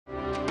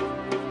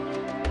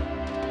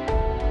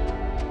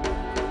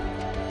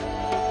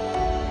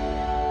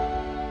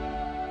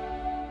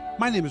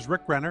My name is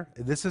Rick Renner,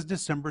 and this is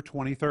December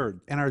 23rd,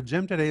 and our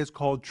gem today is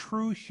called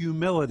True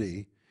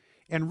Humility,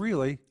 and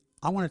really,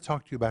 I want to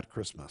talk to you about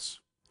Christmas.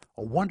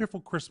 A wonderful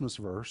Christmas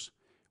verse,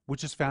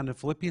 which is found in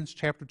Philippians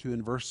chapter 2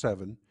 and verse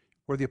 7,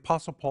 where the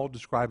Apostle Paul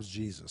describes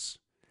Jesus.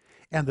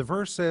 And the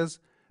verse says,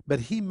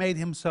 "But he made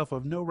himself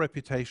of no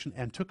reputation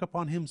and took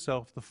upon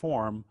himself the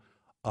form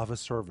of a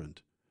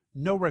servant."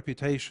 No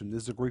reputation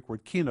is the Greek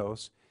word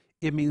kinos.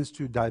 It means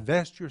to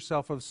divest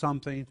yourself of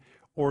something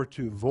or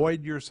to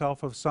void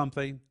yourself of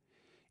something.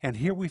 And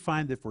here we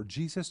find that for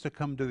Jesus to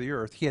come to the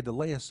earth, he had to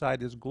lay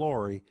aside his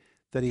glory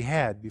that he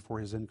had before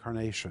his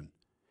incarnation.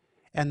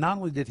 And not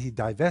only did he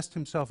divest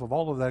himself of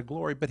all of that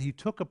glory, but he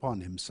took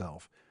upon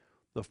himself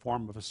the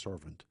form of a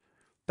servant.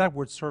 That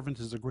word servant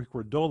is the Greek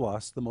word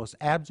doulos, the most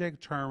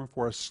abject term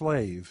for a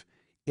slave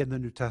in the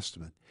New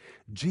Testament.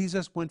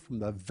 Jesus went from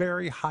the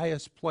very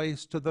highest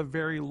place to the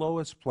very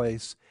lowest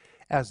place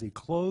as he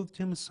clothed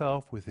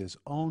himself with his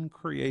own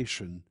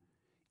creation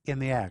in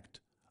the act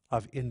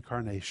of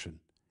incarnation.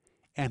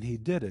 And he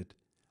did it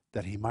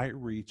that he might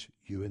reach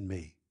you and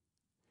me.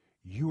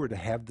 You are to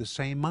have the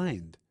same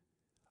mind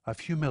of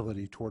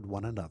humility toward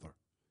one another.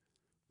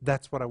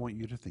 That's what I want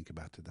you to think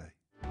about today.